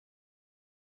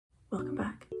welcome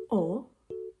back. Or,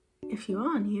 if you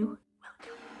are new,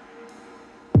 welcome.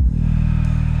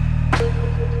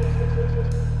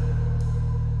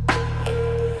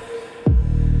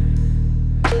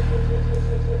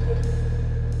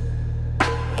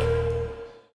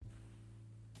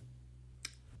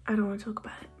 I don't want to talk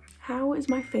about it. How is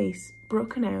my face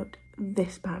broken out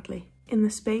this badly in the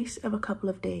space of a couple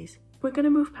of days? We're going to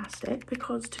move past it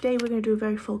because today we're going to do a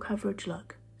very full coverage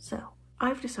look. So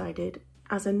I've decided,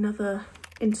 as another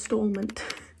installment,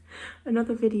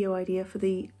 another video idea for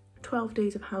the 12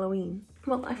 days of Halloween.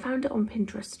 Well, I found it on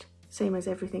Pinterest, same as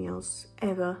everything else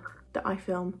ever that I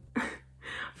film.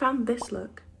 Found this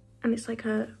look, and it's like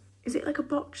is it like a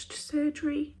botched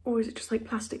surgery? Or is it just like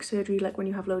plastic surgery, like when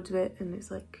you have loads of it and it's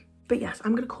like... But yes,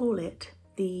 I'm gonna call it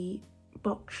the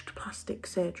botched plastic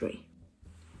surgery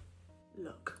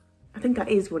look. I think that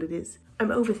is what it is. I'm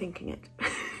overthinking it.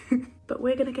 But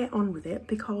we're gonna get on with it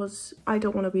because I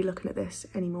don't want to be looking at this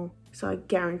anymore. So I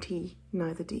guarantee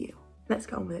neither do you. Let's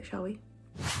get on with it, shall we?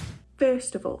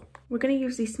 First of all, we're gonna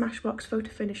use the Smashbox Photo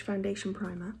Finish Foundation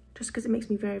Primer just because it makes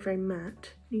me very, very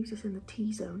matte. I'll use this in the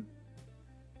T-zone.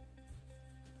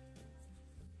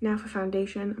 Now for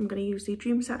foundation, I'm going to use the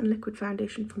Dream Satin Liquid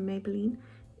Foundation from Maybelline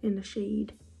in the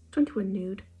shade 21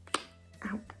 Nude.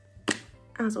 Ow.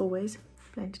 As always,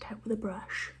 blend it out with a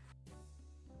brush.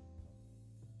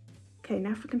 Okay,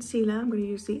 now for concealer, I'm going to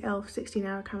use the e.l.f. 16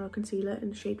 Hour Camo Concealer in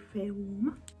the shade Fair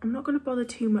Warm. I'm not going to bother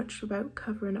too much about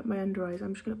covering up my under eyes.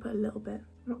 I'm just going to put a little bit.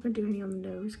 I'm not going to do any on the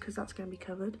nose because that's going to be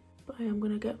covered. But I am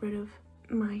going to get rid of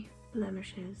my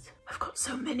blemishes. I've got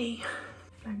so many.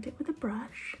 Blend it with a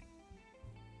brush.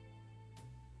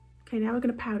 Okay, now we're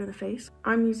going to powder the face.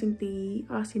 I'm using the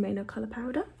RC Mano colour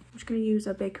powder. I'm just going to use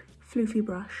a big floofy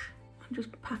brush and just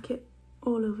pack it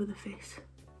all over the face.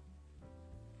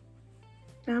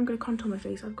 Now I'm going to contour my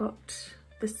face. I've got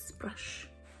this brush.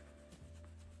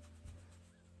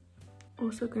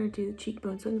 Also going to do the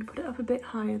cheekbone, so I'm going to put it up a bit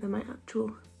higher than my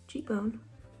actual cheekbone.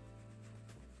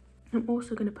 I'm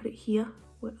also going to put it here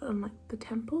on like the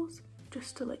temples,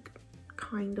 just to like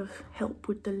kind of help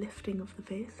with the lifting of the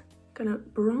face. Gonna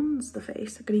bronze the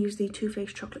face. I'm gonna use the Too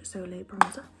Faced Chocolate Soleil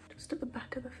bronzer just at the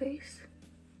back of the face.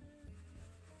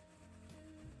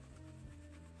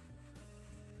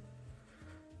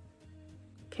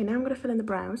 Okay, now I'm gonna fill in the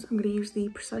brows. I'm gonna use the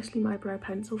Precisely My Brow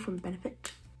pencil from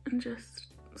Benefit and just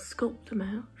sculpt them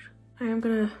out. I am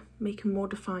gonna make them more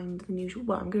defined than usual.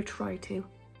 Well, I'm gonna try to.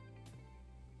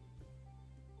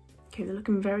 Okay, they're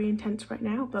looking very intense right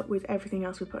now, but with everything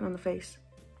else we put on the face,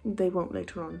 they won't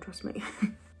later on, trust me.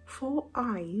 For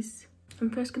eyes, I'm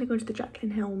first going to go into the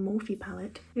Jaclyn Hill Morphe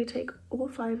palette. I'm going to take all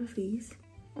 5 of these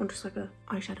on just like a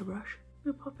eyeshadow brush.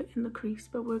 We'll pop it in the crease,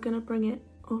 but we're going to bring it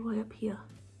all the way up here.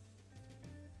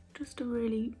 Just to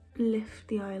really lift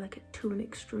the eye like to an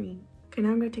extreme. Okay, now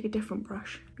I'm going to take a different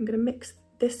brush. I'm going to mix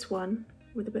this one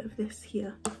with a bit of this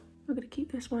here. I'm going to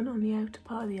keep this one on the outer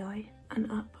part of the eye and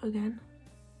up again.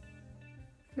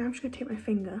 Now I'm just going to take my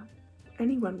finger.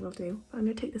 Any one will do, but I'm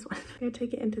going to take this one. I'm going to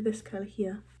take it into this colour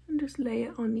here and just lay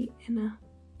it on the inner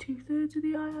 2/3 of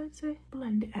the eye, I'd say.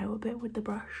 Blend it out a bit with the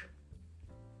brush.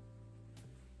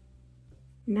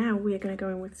 Now we are going to go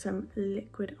in with some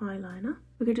liquid eyeliner.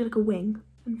 We're going to do like a wing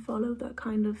and follow that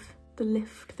kind of the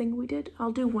lift thing we did.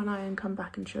 I'll do one eye and come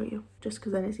back and show you, just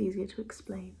because then it's easier to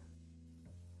explain.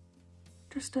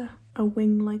 Just a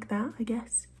wing like that, I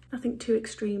guess. Nothing too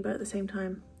extreme, but at the same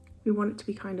time, we want it to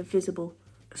be kind of visible,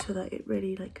 so that it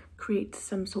really like creates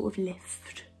some sort of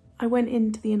lift. I went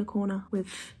into the inner corner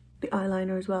with the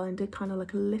eyeliner as well and did kind of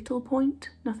like a little point,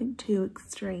 nothing too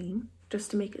extreme, just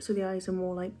to make it so the eyes are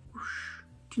more like whoosh.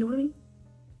 Do you know what I mean?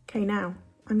 Okay, now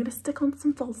I'm gonna stick on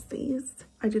some falsies.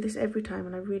 I do this every time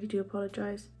and I really do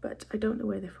apologise, but I don't know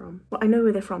where they're from. Well, I know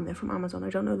where they're from Amazon.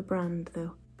 I don't know the brand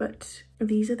though, but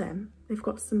these are them. They've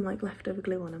got some like leftover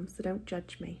glue on them, so don't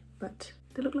judge me, but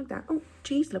they look like that. Oh,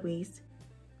 geez Louise.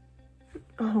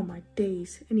 Oh my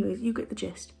days. Anyways, you get the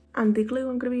gist. And the glue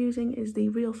I'm going to be using is the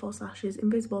Real False Lashes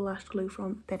Invisible Lash Glue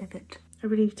from Benefit. I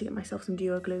really need to get myself some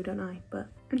duo glue, don't I? But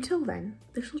until then,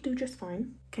 this will do just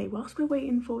fine. Okay, whilst we're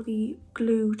waiting for the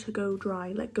glue to go dry,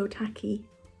 like go tacky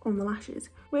on the lashes,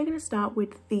 we're going to start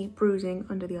with the bruising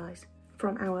under the eyes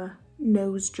from our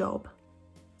nose job.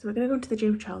 So we're going to go into the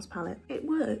James Charles palette. It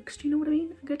works, do you know what I mean?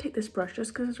 I'm going to take this brush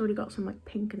just because it's already got some like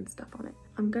pink and stuff on it.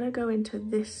 I'm going to go into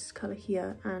this colour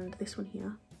here and this one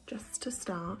here, just to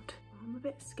start. I'm a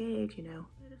bit scared, you know.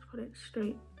 I just put it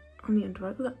straight on the under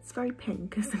eye. Oh, that's very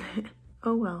pink, isn't it?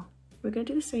 Oh well. We're going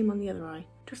to do the same on the other eye,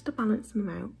 just to balance them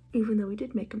out, even though we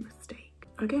did make a mistake.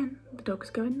 Again, the dog's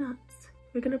going nuts.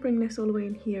 We're going to bring this all the way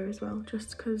in here as well,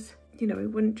 just because, you know,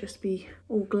 it wouldn't just be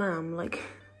all glam, like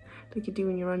like you do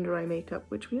in your under eye makeup,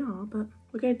 which we are, but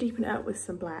we're going to deepen it out with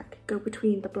some black. Go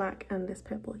between the black and this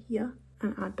purple here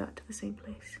and add that to the same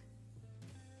place.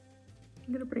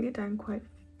 I'm going to bring it down quite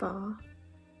far.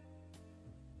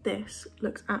 This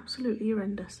looks absolutely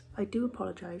horrendous. I do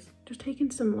apologise. Just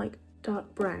taking some like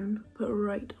dark brown, put it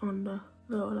right on the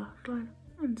lower lash line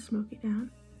and smoke it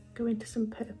down. Go into some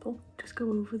purple, just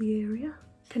go over the area.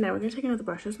 Okay, now we're going to take another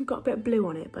brush. This one's got a bit of blue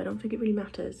on it, but I don't think it really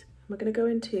matters. We're going to go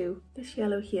into this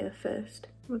yellow here first.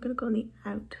 We're going to go on the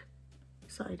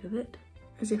outside of it,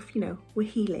 as if, you know, we're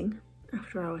healing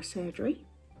after our surgery.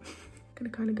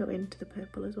 Going to kind of go into the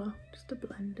purple as well, just to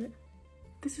blend it.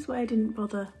 This is why I didn't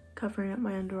bother covering up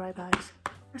my under eye bags.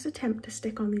 Let's attempt to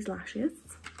stick on these lashes.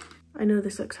 I know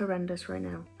this looks horrendous right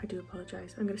now. I do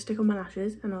apologise. I'm going to stick on my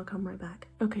lashes and I'll come right back.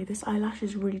 Okay, this eyelash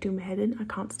is really doing my head in. I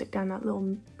can't stick down that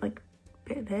little, like,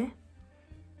 bit there.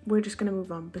 We're just going to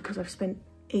move on because I've spent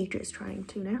ages trying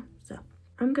to now. So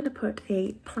I'm going to put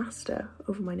a plaster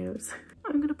over my nose.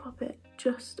 I'm going to pop it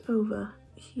just over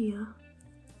here.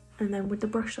 And then with the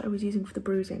brush that I was using for the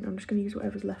bruising, I'm just going to use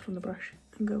whatever's left on the brush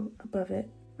and go above it.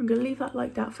 I'm going to leave that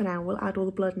like that for now. We'll add all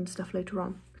the blood and stuff later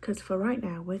on. Because for right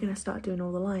now, we're going to start doing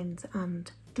all the lines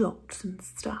and dots and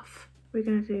stuff. We're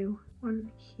going to do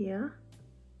one here.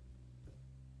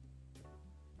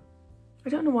 I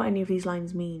don't know what any of these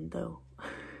lines mean though.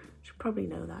 Should probably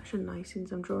know that, shouldn't I,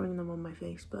 since I'm drawing them on my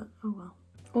face, but oh well.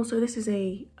 Also, this is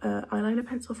a eyeliner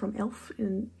pencil from e.l.f.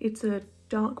 and it's a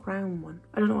dark brown one.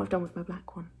 I don't know what I've done with my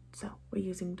black one, so we're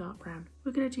using dark brown.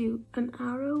 We're going to do an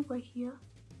arrow right here.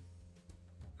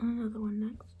 And another one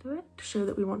next to it to show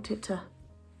that we want it to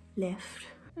lift,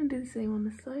 and do the same on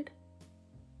this side.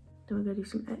 Then we're going to do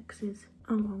some X's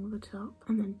along the top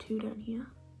and then 2 down here.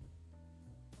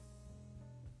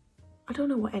 I don't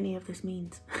know what any of this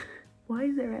means. Why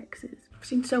is there X's? I've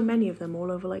seen so many of them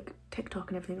all over like TikTok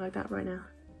and everything like that right now.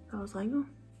 I was like, oh,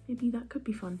 maybe that could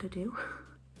be fun to do.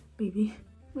 Maybe.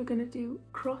 We're going to do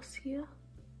cross here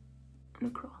and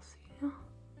a cross here.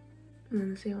 And then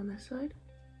the same on this side.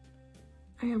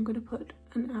 I am going to put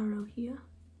an arrow here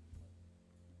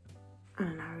and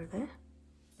an arrow there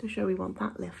to show we want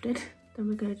that lifted. Then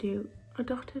we're going to do a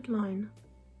dotted line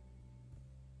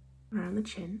around the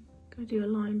chin. Going to do a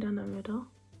line down the middle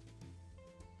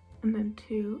and then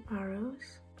 2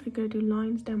 arrows. I'm going to do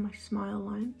lines down my smile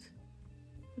lines.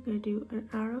 We're going to do an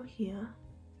arrow here.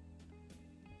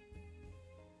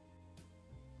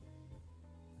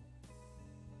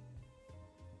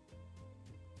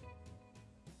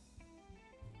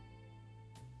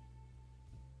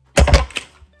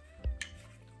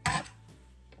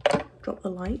 Drop the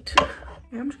light.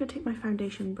 I'm just going to take my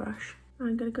foundation brush and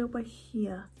I'm going to go by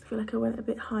here. I feel like I went a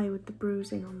bit high with the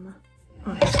bruising on the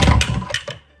eyes.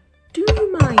 Do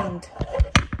you mind?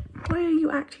 Why are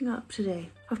you acting up today?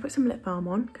 I've put some lip balm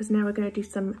on because now we're going to do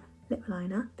some lip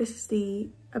liner. This is the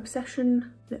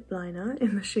Obsession lip liner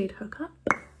in the shade Hookup.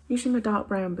 I'm using a dark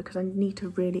brown because I need to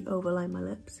really overline my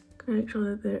lips. I'm going to make sure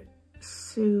that they're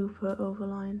super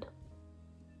overlined.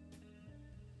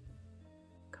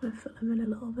 Kind of fill them in a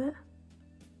little bit.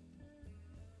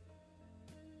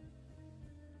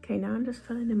 Okay, now I'm just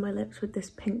filling in my lips with this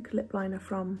pink lip liner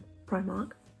from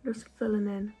Primark. Just filling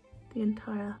in the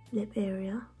entire lip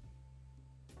area.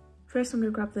 First I'm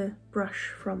going to grab the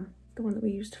brush from the one that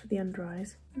we used for the under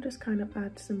eyes and just kind of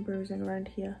add some bruising around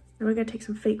here. Then we're going to take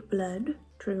some fake blood.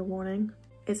 Trigger warning.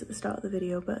 It's at the start of the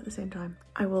video, but at the same time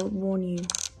I will warn you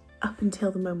up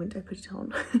until the moment I put it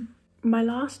on. My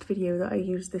last video that I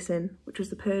used this in, which was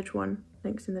the Purge one,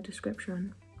 links in the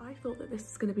description, I thought that this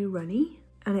was going to be runny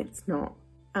and it's not.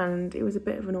 And it was a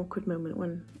bit of an awkward moment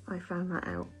when I found that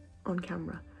out on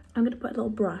camera. I'm going to put a little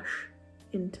brush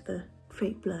into the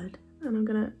fake blood and I'm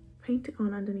going to paint it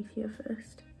on underneath here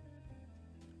first.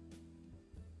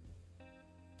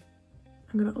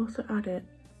 I'm going to also add it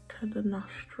to the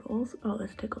nostrils. Oh,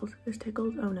 this tickles. This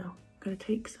tickles. Oh no. I'm going to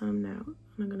take some now and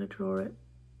I'm going to draw it.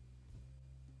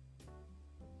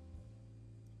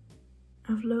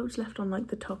 I have loads left on like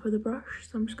the top of the brush,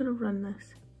 so I'm just going to run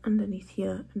this underneath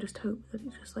here and just hope that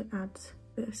it just like adds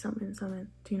a bit of something.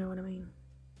 Do you know what I mean?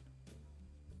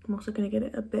 I'm also going to get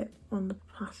it a bit on the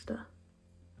plaster.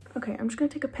 Okay, I'm just going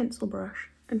to take a pencil brush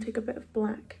and take a bit of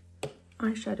black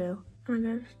eyeshadow and I'm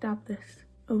going to dab this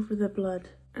over the blood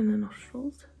and the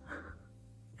nostrils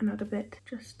and add a bit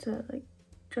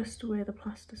just where the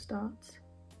plaster starts.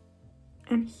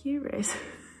 And here is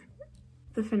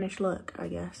the finished look, I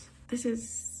guess. This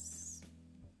is,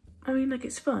 I mean, like,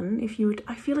 it's fun if you would,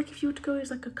 I feel like if you were to go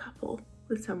as like a couple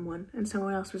with someone and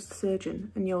someone else was the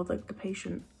surgeon and you're like the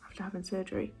patient after having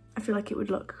surgery, I feel like it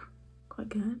would look quite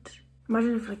good.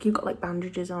 Imagine if like you got like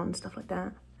bandages on and stuff like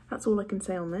that That's all I can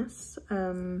say on this.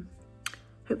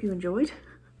 Hope you enjoyed.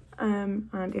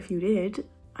 And if you did,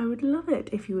 I would love it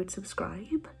if you would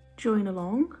subscribe, join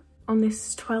along on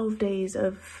this 12 days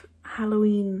of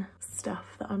Halloween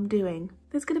stuff that I'm doing.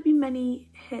 There's going to be many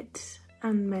hits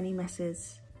and many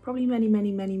misses. Probably many,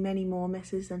 many, many, many more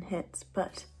misses than hits,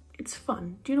 but it's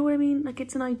fun. Do you know what I mean? Like,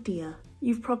 it's an idea.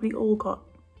 You've probably all got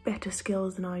better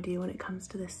skills than I do when it comes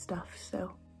to this stuff,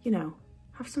 so, you know,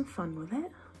 have some fun with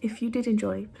it. If you did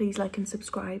enjoy, please like and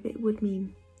subscribe. It would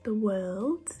mean the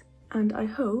world. And I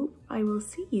hope I will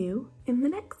see you in the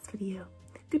next video.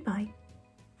 Goodbye.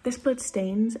 This blood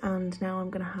stains and now I'm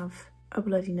gonna have a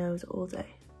bloody nose all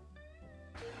day.